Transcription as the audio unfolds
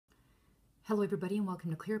Hello everybody and welcome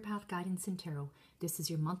to Clear Path Guidance and Tarot. This is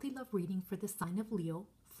your monthly love reading for the sign of Leo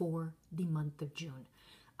for the month of June.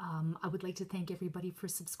 I would like to thank everybody for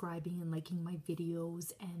subscribing and liking my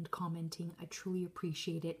videos and commenting. I truly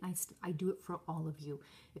appreciate it. I do it for all of you.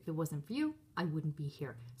 If it wasn't for you, I wouldn't be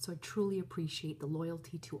here. So I truly appreciate the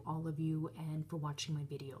loyalty to all of you and for watching my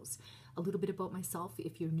videos. A little bit about myself,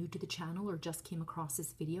 if you're new to the channel or just came across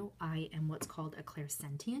this video, I am what's called a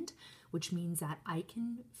clairsentient, which means that I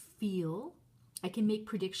can make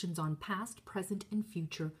predictions on past, present, and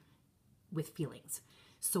future with feelings.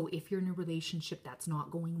 So if you're in a relationship that's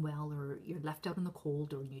not going well, or you're left out in the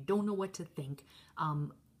cold, or you don't know what to think,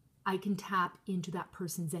 I can tap into that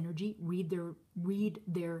person's energy, read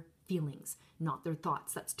their feelings, not their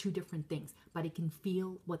thoughts. That's two different things. But I can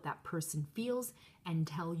feel what that person feels and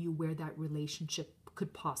tell you where that relationship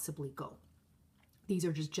could possibly go. These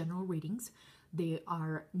are just general readings. They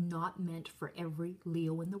are not meant for every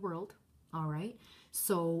Leo in the world. All right.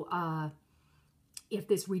 So if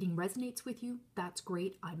this reading resonates with you, that's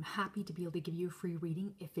great. I'm happy to be able to give you a free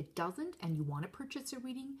reading. If it doesn't and you want to purchase a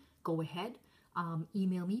reading, go ahead.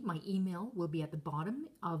 Email me. My email will be at the bottom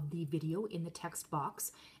of the video in the text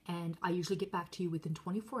box. And I usually get back to you within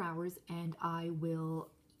 24 hours and I will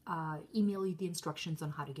email you the instructions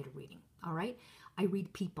on how to get a reading. All right. I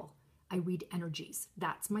read people. I read energies.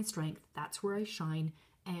 That's my strength. That's where I shine.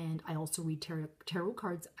 And I also read tarot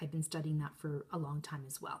cards. I've been studying that for a long time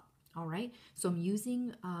as well. All right. So I'm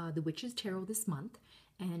using the Witch's Tarot this month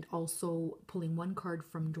and also pulling one card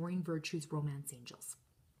from Doreen Virtue's Romance Angels.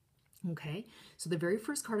 Okay. So the very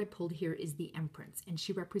first card I pulled here is the Empress, and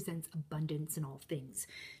she represents abundance in all things.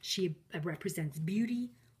 She represents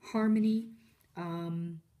beauty, harmony,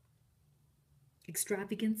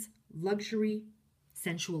 extravagance, luxury,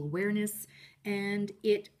 sensual awareness, and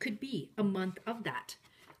it could be a month of that.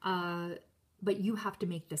 But you have to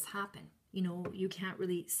make this happen. You know, you can't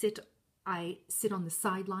really sit on the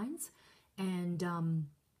sidelines and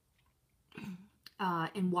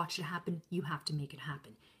watch it happen. You have to make it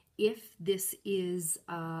happen. If this is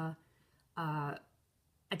a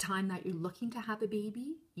time that you're looking to have a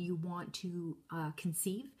baby, you want to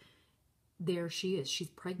conceive, there she is. She's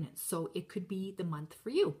pregnant. So it could be the month for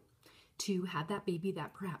you to have that baby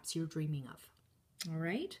that perhaps you're dreaming of. All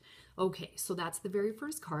right. Okay. So that's the very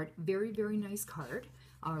first card. Very, very nice card.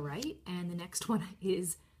 All right. And the next one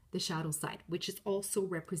is the shadow side, which is also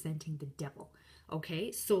representing the devil.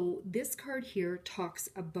 Okay. So this card here talks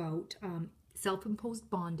about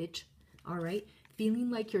self-imposed bondage. All right.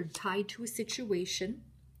 Feeling like you're tied to a situation,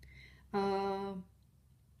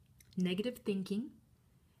 negative thinking.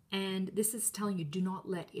 And this is telling you, do not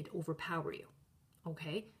let it overpower you.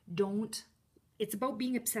 Okay. It's about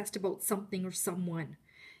being obsessed about something or someone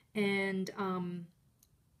and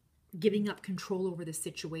giving up control over the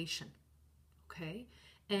situation. Okay.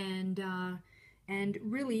 And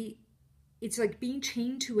really, it's like being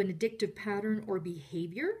chained to an addictive pattern or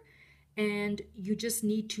behavior, and you just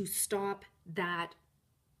need to stop that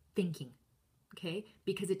thinking. Okay.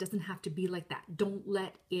 Because it doesn't have to be like that. Don't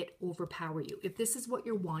let it overpower you. If this is what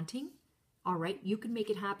you're wanting, all right, you can make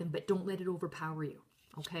it happen, but don't let it overpower you.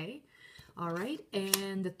 Okay. All right.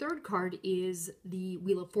 And the third card is the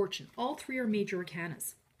Wheel of Fortune. All three are major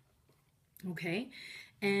arcanas. Okay.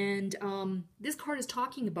 And this card is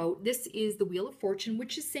talking about, this is the Wheel of Fortune,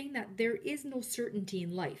 which is saying that there is no certainty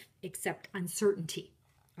in life except uncertainty.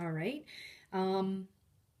 All right. And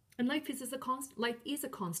life is a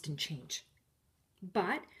constant change.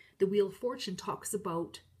 But the Wheel of Fortune talks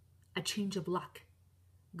about a change of luck,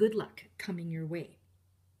 good luck coming your way.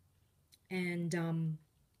 And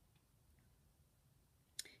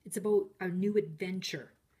it's about a new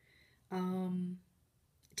adventure,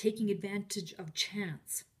 taking advantage of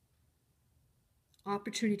chance,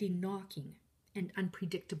 opportunity knocking, and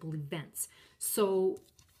unpredictable events. So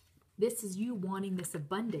this is you wanting this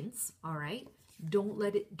abundance, all right? Don't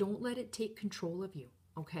let it take control of you,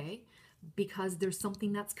 okay? Because there's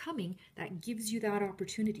something that's coming that gives you that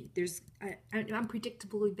opportunity. There's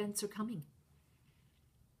unpredictable events are coming.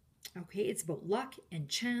 Okay, it's about luck and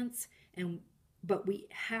chance, but we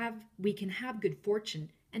can have good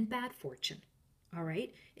fortune and bad fortune. All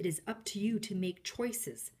right, it is up to you to make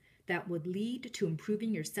choices that would lead to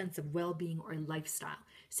improving your sense of well-being or lifestyle.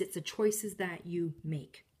 So it's the choices that you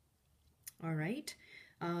make. All right,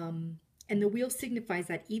 and the wheel signifies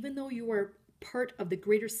that even though you are part of the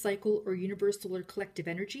greater cycle or universal or collective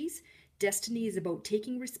energies, destiny is about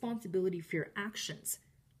taking responsibility for your actions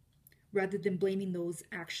rather than blaming those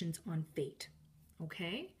actions on fate.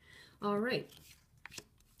 Okay? All right.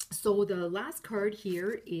 So the last card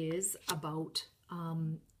here is about,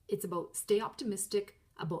 it's about stay optimistic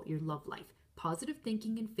about your love life. Positive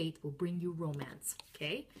thinking and faith will bring you romance.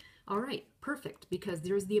 Okay? All right, perfect, because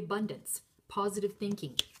there's the abundance. Positive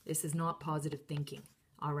thinking. This is not positive thinking.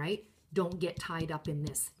 All right? Don't get tied up in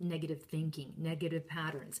this negative thinking, negative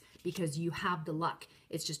patterns, because you have the luck.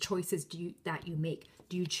 It's just choices that you make.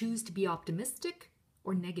 Do you choose to be optimistic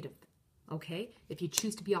or negative? Okay? If you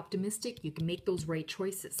choose to be optimistic, you can make those right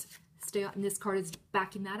choices. And this card is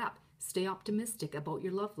backing that up. Stay optimistic about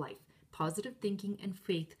your love life. Positive thinking and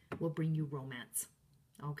faith will bring you romance.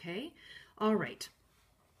 Okay? All right.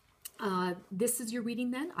 This is your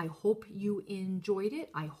reading then. I hope you enjoyed it.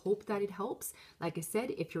 I hope that it helps. Like I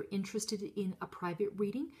said, if you're interested in a private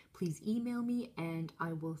reading, please email me and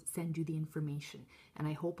I will send you the information. And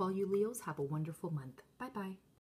I hope all you Leos have a wonderful month. Bye-bye.